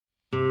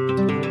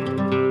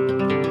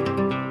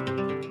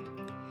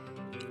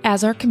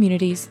As our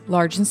communities,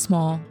 large and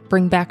small,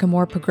 bring back a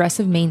more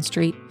progressive Main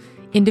Street,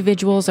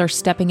 individuals are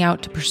stepping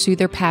out to pursue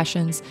their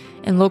passions,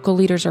 and local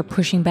leaders are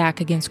pushing back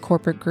against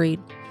corporate greed.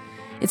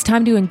 It's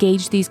time to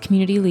engage these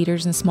community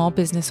leaders and small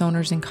business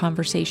owners in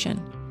conversation.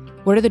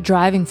 What are the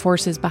driving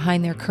forces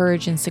behind their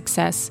courage and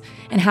success,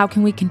 and how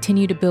can we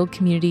continue to build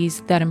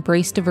communities that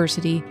embrace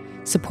diversity,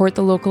 support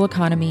the local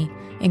economy,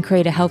 and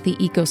create a healthy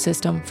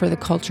ecosystem for the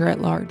culture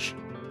at large?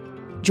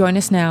 Join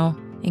us now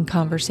in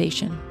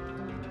conversation.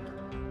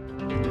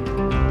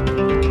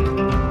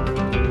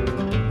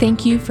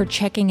 Thank you for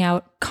checking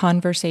out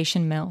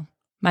Conversation Mill.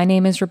 My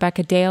name is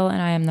Rebecca Dale, and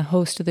I am the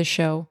host of the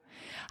show.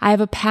 I have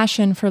a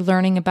passion for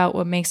learning about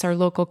what makes our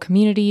local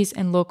communities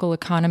and local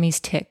economies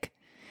tick.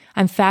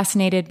 I'm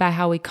fascinated by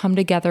how we come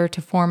together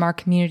to form our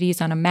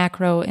communities on a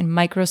macro and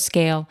micro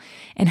scale,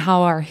 and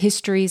how our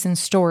histories and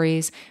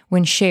stories,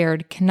 when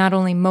shared, can not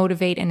only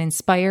motivate and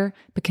inspire,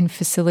 but can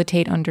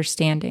facilitate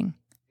understanding.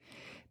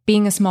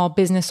 Being a small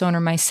business owner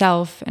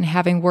myself, and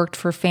having worked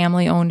for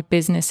family-owned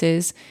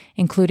businesses,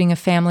 including a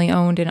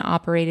family-owned and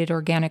operated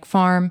organic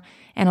farm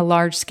and a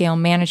large-scale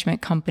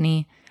management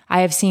company,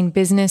 I have seen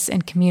business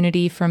and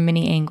community from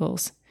many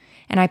angles.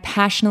 And I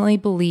passionately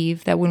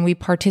believe that when we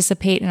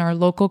participate in our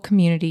local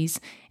communities,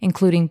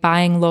 including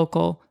buying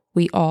local,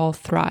 we all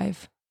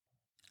thrive.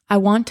 I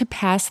want to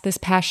pass this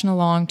passion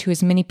along to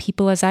as many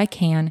people as I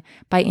can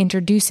by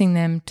introducing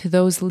them to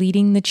those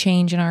leading the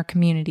change in our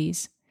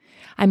communities.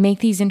 I make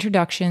these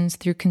introductions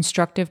through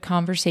constructive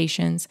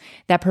conversations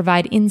that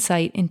provide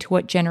insight into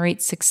what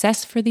generates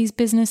success for these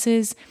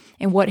businesses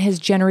and what has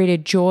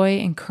generated joy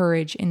and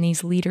courage in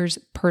these leaders'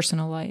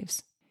 personal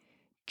lives.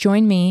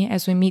 Join me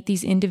as we meet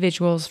these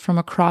individuals from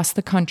across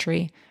the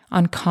country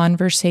on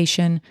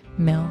Conversation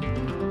Mill.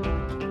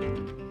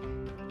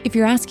 If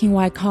you're asking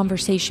why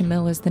Conversation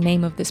Mill is the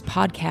name of this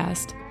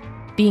podcast,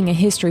 being a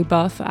history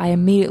buff, I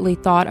immediately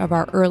thought of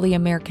our early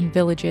American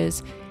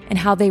villages and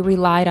how they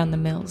relied on the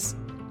mills.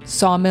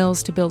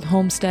 Sawmills to build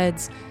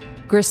homesteads,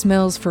 grist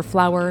mills for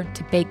flour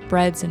to bake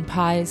breads and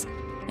pies,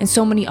 and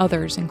so many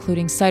others,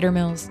 including cider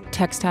mills,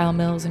 textile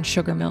mills, and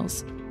sugar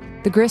mills.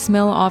 The grist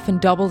mill often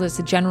doubled as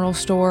a general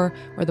store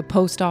or the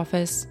post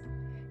office.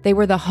 They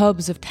were the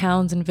hubs of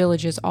towns and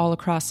villages all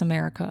across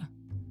America.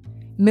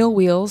 Mill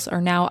wheels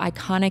are now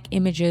iconic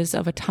images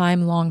of a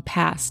time long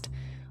past.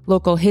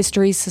 Local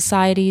history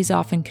societies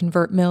often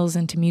convert mills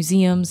into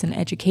museums and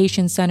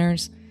education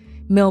centers.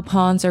 Mill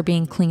ponds are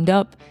being cleaned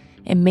up,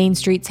 and main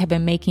streets have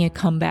been making a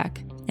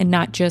comeback, and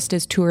not just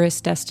as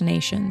tourist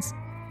destinations.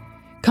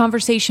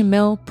 Conversation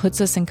Mill puts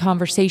us in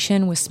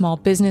conversation with small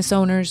business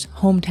owners,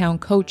 hometown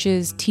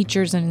coaches,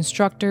 teachers and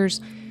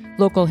instructors,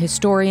 local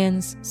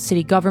historians,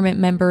 city government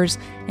members,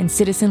 and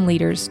citizen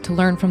leaders to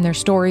learn from their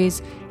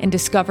stories and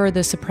discover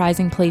the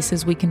surprising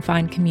places we can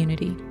find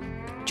community.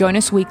 Join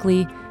us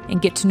weekly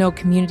and get to know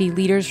community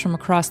leaders from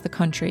across the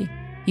country.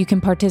 You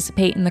can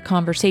participate in the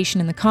conversation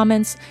in the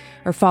comments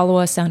or follow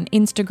us on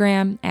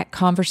Instagram at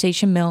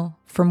Conversation Mill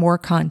for more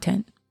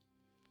content.